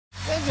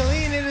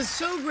is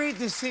so great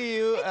to see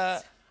you.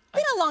 It's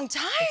been a long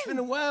time. It's been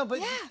a while, but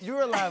yeah.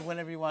 you're alive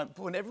whenever you want.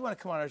 Whenever you want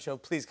to come on our show,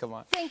 please come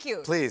on. Thank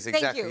you. Please,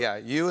 exactly. Thank you. Yeah,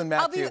 you and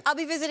Matthew. I'll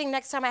be visiting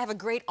next time I have a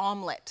great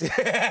omelet.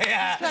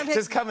 Yeah,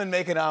 just come and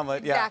make an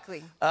omelet.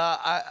 Exactly. Yeah.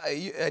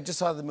 I just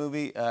saw the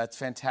movie. It's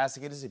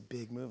fantastic. It is a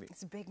big movie.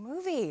 It's a big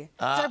movie.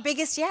 It's our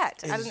biggest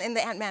yet in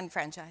the Ant-Man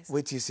franchise.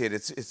 Wait till you see it.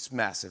 It's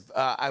massive.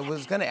 I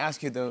was going to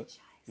ask you though.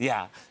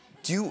 Yeah.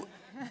 Do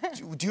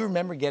you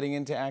remember getting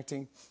into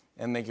acting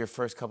and like your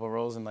first couple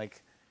roles and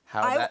like?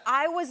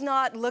 I was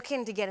not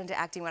looking to get into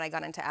acting when I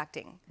got into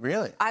acting.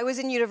 Really? I was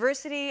in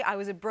university. I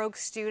was a broke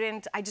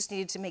student. I just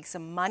needed to make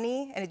some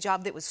money and a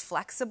job that was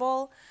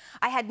flexible.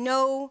 I had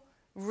no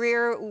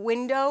rear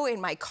window in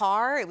my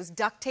car. It was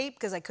duct tape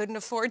because I couldn't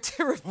afford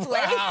to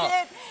replace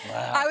it.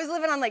 Wow. I was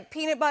living on like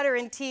peanut butter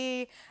and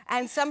tea.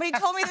 And somebody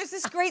told me there's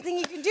this great thing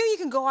you can do. You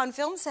can go on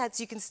film sets.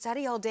 You can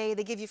study all day.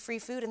 They give you free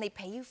food and they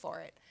pay you for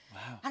it.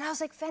 Wow. And I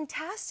was like,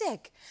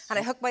 fantastic. And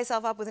I hooked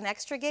myself up with an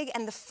extra gig.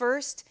 And the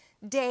first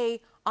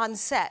day on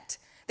set,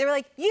 they were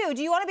like, do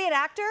you want to be an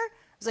actor? I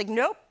was like,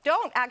 nope,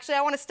 don't. Actually,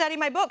 I want to study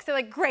my books. They're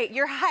like, great,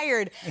 you're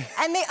hired.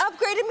 And they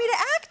upgraded me to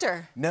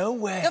actor. No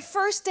way. The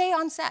first day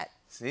on set.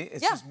 See,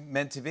 it's just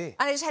meant to be.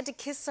 And I just had to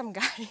kiss some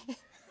guy.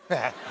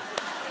 Yeah.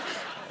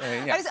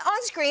 I was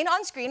on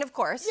screen, of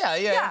course.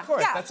 Yeah, of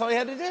course. Yeah. That's all you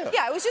had to do.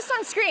 Yeah, it was just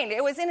on screen.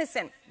 It was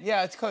innocent.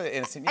 Yeah, it's called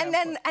innocent. Yeah, and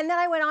then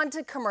I went on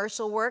to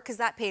commercial work because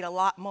that paid a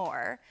lot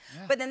more.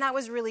 Yeah. But then that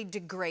was really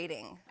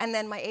degrading. And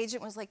then my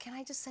agent was like, "Can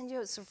I just send you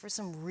out for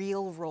some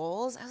real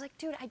roles?" I was like,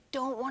 "Dude, I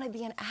don't want to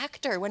be an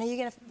actor. When are you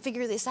gonna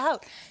figure this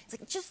out?" He's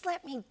like, "Just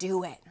let me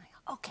do it." And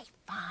I go, "Okay,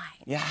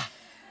 fine." Yeah.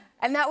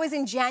 And that was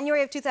in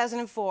January of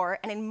 2004.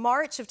 And in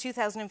March of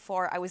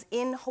 2004, I was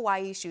in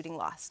Hawaii shooting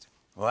Lost.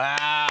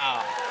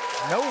 Wow.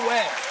 No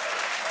way.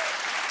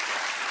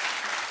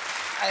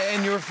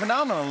 And you were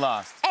phenomenal in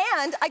Lost.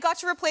 And I got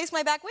to replace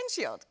my back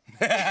windshield.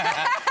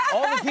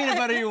 All the peanut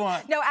butter you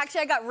want. No,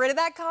 actually, I got rid of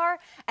that car.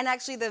 And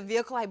actually, the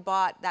vehicle I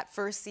bought that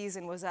first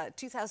season was a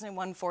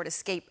 2001 Ford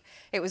Escape.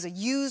 It was a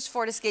used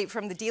Ford Escape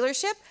from the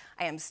dealership.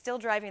 I am still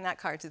driving that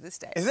car to this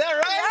day. Is that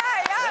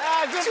right?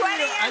 Yeah. Just 20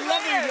 years I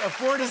love later. a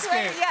Ford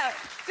Escape. Yeah,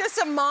 just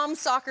a mom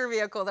soccer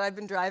vehicle that I've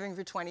been driving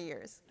for 20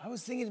 years. I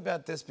was thinking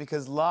about this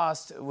because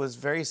Lost was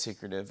very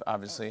secretive,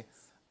 obviously.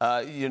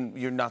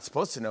 You're not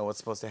supposed to know what's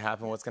supposed to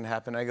happen, what's going to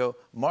happen. I go,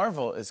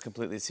 Marvel is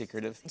completely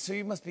secretive. So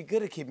you must be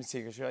good at keeping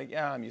secrets. You're like,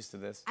 yeah, I'm used to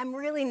this. I'm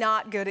really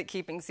not good at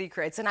keeping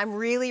secrets, and I'm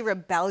really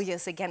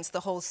rebellious against the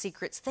whole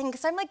secrets thing,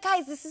 because I'm like,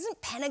 guys, this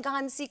isn't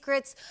Pentagon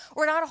secrets.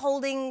 We're not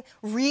holding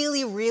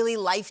really, really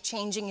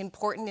life-changing,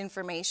 important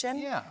information.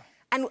 Yeah.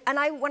 And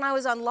when I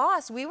was on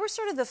Lost, we were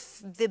sort of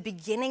the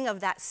beginning of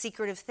that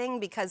secretive thing,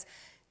 because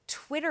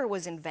Twitter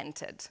was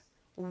invented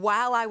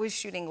while I was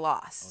shooting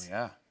Lost. Oh,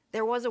 yeah.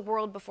 There was a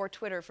world before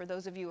Twitter, for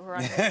those of you who are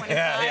under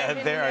 25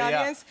 in the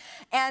audience.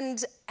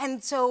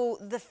 And so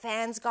the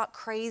fans got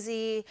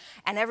crazy,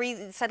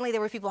 and suddenly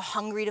there were people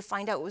hungry to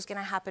find out what was going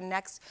to happen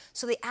next.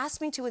 So they asked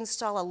me to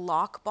install a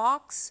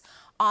lockbox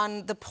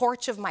on the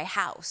porch of my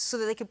house so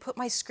that they could put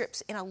my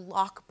scripts in a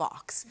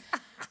lockbox.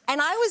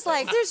 And I was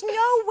like, there's no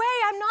way,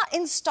 I'm not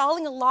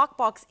installing a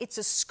lockbox. It's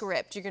a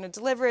script. You're going to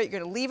deliver it. You're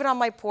going to leave it on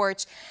my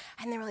porch.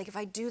 And they were like, if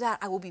I do that,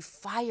 I will be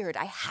fired.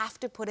 I have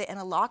to put it in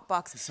a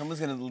lockbox. Someone's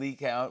going to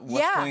leak out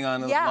what's going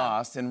on in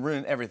Lost and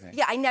ruin everything.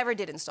 Yeah, I never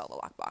did install the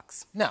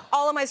lockbox. No.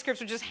 All of my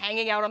scripts were just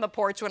hanging out on the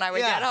porch when I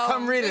would get home.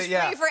 Come read it,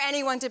 free for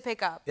anyone to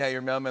pick up. Yeah,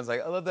 your mailman's like,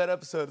 I love that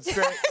episode. It's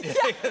great.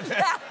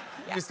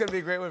 It's going to be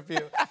a great one for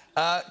you.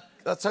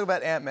 Let's talk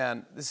about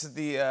Ant-Man. This is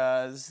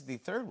the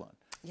third one.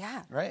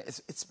 Yeah. Right?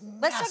 It's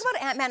Let's talk about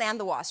Ant-Man and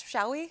the Wasp,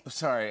 shall we?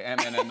 Sorry,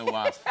 Ant-Man and the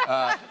Wasp.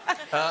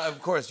 Of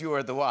course, you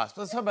are the Wasp.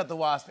 Let's talk about the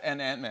Wasp and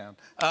Ant-Man.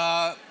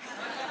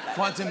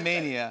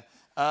 Quantumania.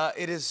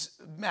 It is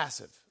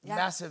massive.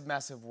 Yeah.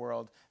 Massive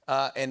world.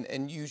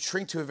 And you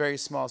shrink to a very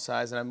small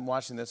size. And I'm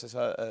watching this.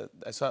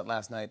 I saw it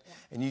last night. Yeah.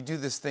 And you do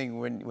this thing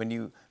when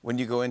you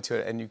go into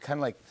it, and you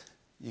kind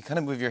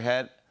of move your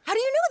head. How do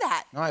you know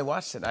that? No, I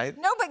watched it.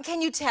 No, but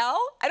can you tell?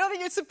 I don't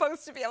think you're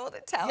supposed to be able to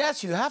tell.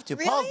 Yes, you have to.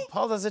 Really?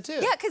 Paul does it too.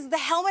 Yeah, because the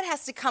helmet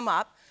has to come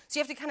up, so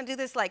you have to kind of do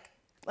this like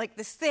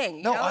this thing.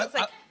 You know?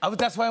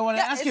 That's why I want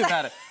to ask you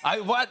about it.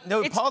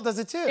 No, Paul does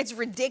it too. It's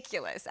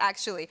ridiculous,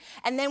 actually.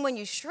 And then when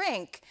you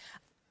shrink,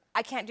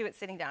 I can't do it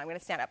sitting down. I'm going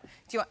to stand up.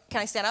 Can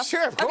I stand up?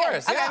 Sure, of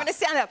course. Okay, I'm going to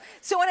stand up.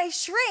 So when I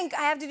shrink,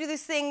 I have to do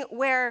this thing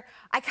where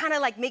I kind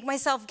of like make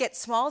myself get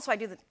small. So I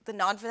do the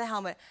nod for the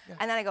helmet,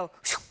 and then I go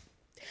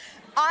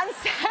on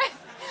set.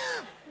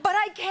 But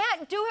I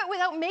can't do it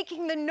without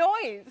making the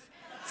noise.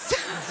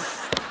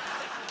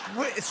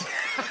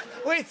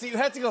 Wait, so you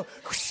had to go.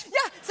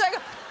 Yeah, so I go.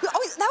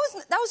 Oh,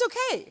 that was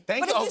okay.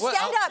 Thank you. But if you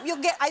stand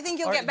up, I think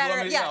you'll get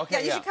better.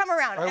 You should come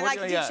around, and I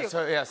can teach you.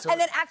 And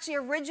then actually,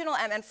 original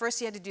Ant-Man, first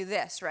you had to do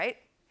this, right?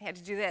 You had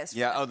to do this.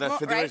 Yeah. Oh, that's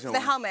for the original. The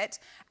helmet,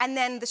 and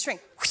then the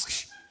shrink.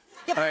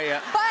 Yep. All right,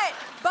 yeah.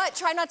 But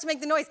try not to make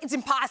the noise. It's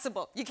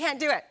impossible. You can't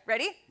do it.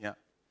 Ready? Yeah.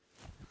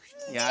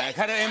 Yeah, I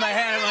kind of in my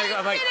head.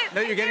 I'm like,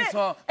 no, you're getting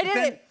small. I did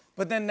it.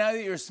 But then now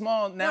that you're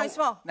small, now I'm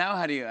small. Now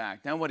how do you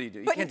act? Now what do?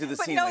 You can't do the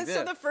scene like this.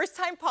 So the first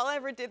time Paul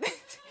ever did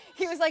this,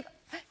 he was like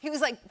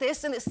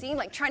this in the scene,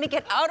 like trying to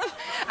get out of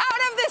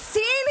the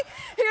scene.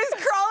 He was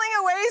crawling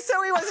away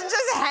so he wasn't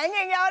just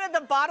hanging out at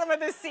the bottom of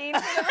the scene.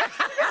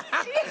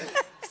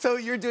 So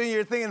you're doing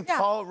your thing, and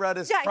Paul Rudd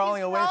is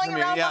crawling away from you.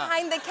 Crawling around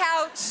behind the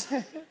couch.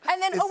 And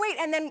then,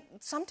 and then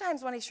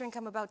sometimes when I shrink,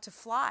 I'm about to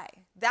fly.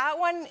 That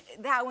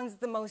one's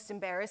the most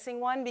embarrassing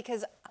one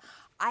because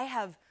I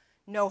have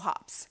no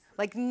hops,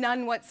 like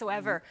none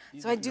whatsoever.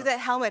 So I do that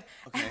helmet.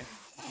 Okay.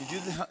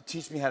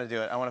 Teach me how to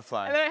do it. I want to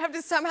fly. And then I have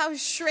to somehow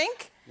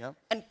shrink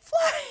and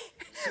fly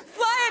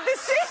at the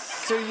same.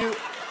 So you,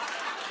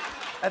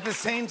 at the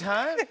same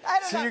time? I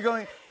don't know. You're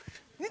going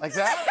like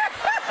that?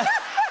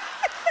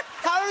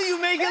 How do you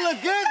make it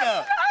look good,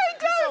 though? I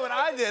don't. That's not what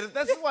I did.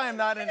 That's why I'm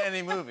not in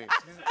any movie.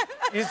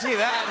 You see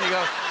that and you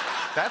go,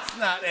 that's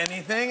not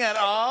anything at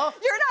all.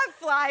 You're not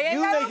flying.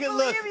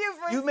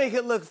 You make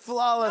it look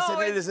flawless,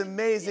 and it is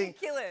amazing.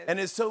 Ridiculous. And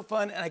it's so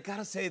fun. And I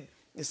gotta say,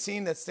 the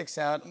scene that sticks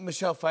out,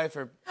 Michelle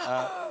Pfeiffer,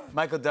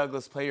 Michael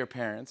Douglas play your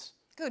parents.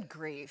 Good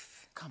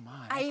grief. Come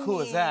on, how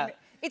cool is that?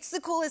 It's the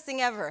coolest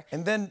thing ever.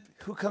 And then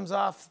who comes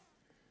off?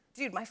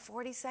 Dude, my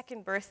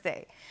 42nd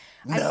birthday.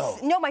 No.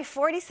 My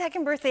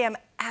 42nd birthday, I'm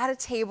at a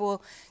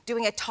table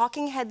doing a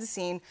talking head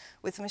scene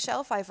with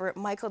Michelle Pfeiffer,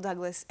 Michael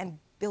Douglas, and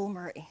Bill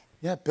Murray.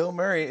 Yeah, Bill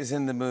Murray is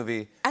in the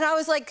movie. And I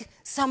was like,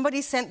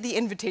 somebody sent the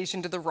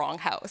invitation to the wrong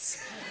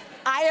house.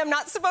 I am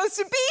not supposed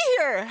to be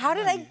here. How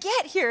did I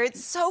get here?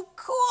 It's so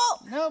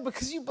cool. No,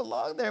 because you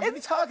belong there. What are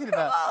you talking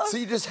about? So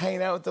you're just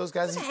hanging out with those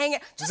guys?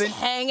 Just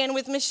hanging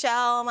with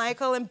Michelle,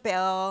 Michael, and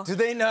Bill. Do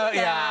they know?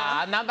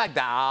 Yeah, not my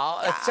Bill.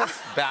 It's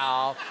just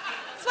Bill.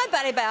 It's my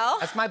buddy Bill.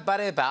 That's my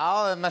buddy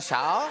Bill and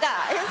Michelle.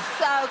 Yeah, it's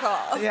so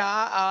cool.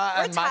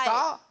 Yeah, and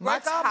Michael.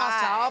 Michael,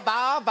 Michelle,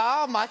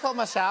 Bill, Michael,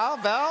 Michelle,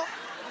 Bill.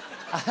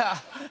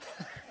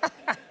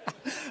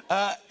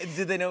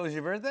 Did they know it was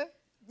your birthday?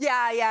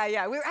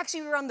 Yeah. We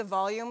were on the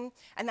Volume,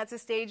 and that's a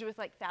stage with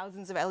like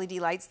thousands of LED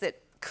lights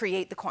that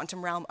create the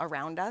quantum realm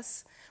around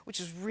us, which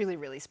is really,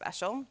 really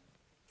special.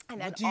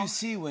 And what do you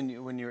see when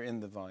you're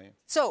in the Volume?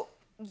 So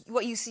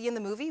what you see in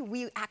the movie,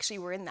 we actually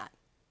were in that.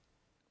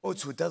 Oh,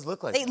 so it does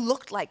look like They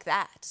looked like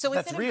that. So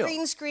that's instead real. of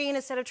green screen,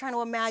 instead of trying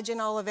to imagine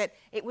all of it,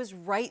 it was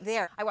right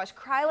there. I watched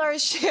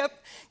Krylar's ship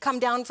come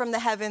down from the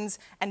heavens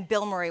and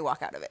Bill Murray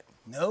walk out of it.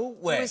 No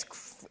way.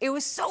 It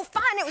was so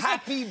fun. It was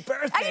Happy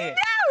birthday. I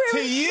know,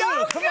 to you.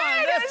 So Come good.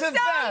 on, that's the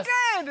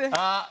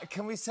best. Good.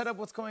 Can we set up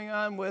what's going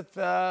on with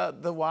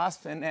the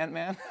Wasp and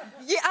Ant-Man?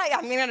 Yeah,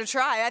 I'm gonna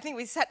try. I think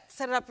we set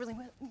it up really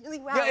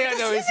well.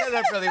 No, we set it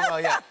up really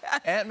well, yeah.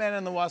 Ant-Man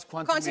and the Wasp,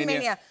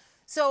 Quantumania.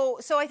 So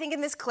I think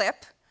in this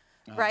clip,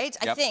 right?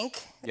 Yep. I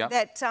think Yep.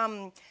 that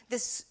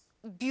this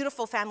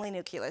beautiful family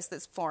nucleus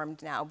that's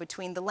formed now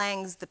between the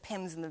Langs, the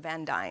Pims, and the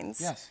Van Dynes.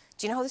 Yes.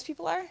 Do you know who those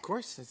people are? Of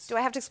course. Do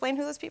I have to explain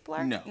who those people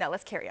are? No. No,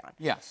 let's carry on.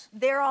 Yes.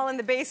 They're all in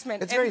the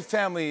basement. It's very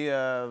family,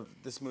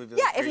 this movie.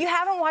 Yeah, if you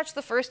haven't watched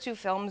the first two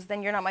films,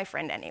 then you're not my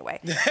friend anyway.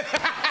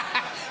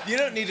 You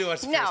don't need to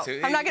watch the first two.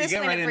 No, I'm not going to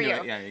explain it for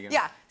you.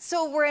 Yeah,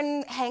 so we're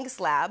in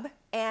Hank's lab,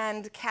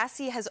 and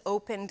Cassie has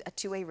opened a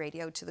two-way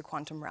radio to the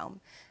quantum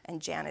realm,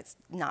 and Janet's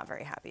not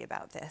very happy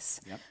about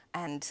this. Yep.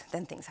 And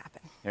then things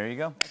happen. There you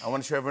go. I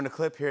want to show everyone a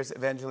clip. Here's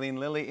Evangeline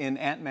Lilly in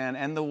Ant-Man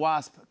and the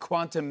Wasp,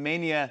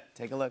 Quantumania.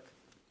 Take a look.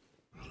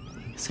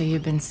 So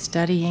you've been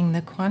studying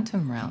the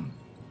quantum realm?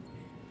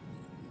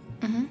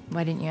 Mm-hmm.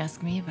 Why didn't you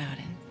ask me about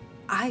it?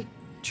 I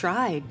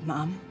tried,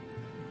 Mom.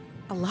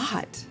 A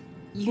lot.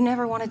 You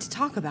never wanted to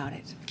talk about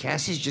it.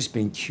 Cassie's just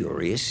been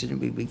curious, and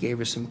we gave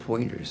her some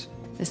pointers.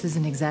 This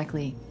isn't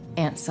exactly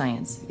ant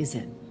science, is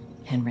it,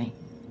 Henry?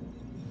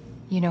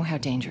 You know how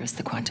dangerous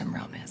the quantum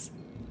realm is.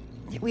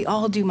 We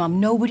all do, Mom.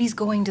 Nobody's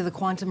going to the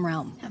quantum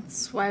realm.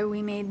 That's why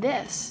we made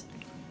this.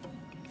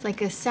 It's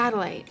like a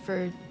satellite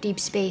for deep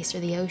space or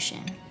the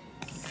ocean.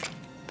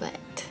 But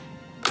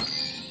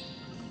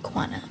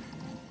quantum.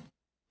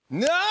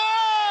 No!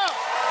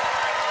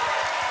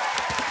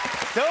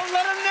 Don't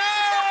let him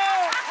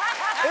know!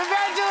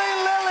 Evangeline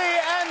Lilly,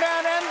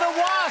 Ant-Man and the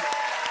Wasp.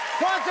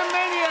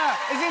 Quantumania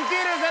is in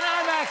theaters and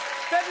IMAX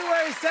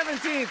February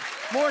 17th.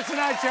 More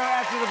Tonight Show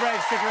after the break.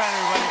 Stick around,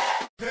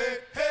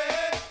 everybody.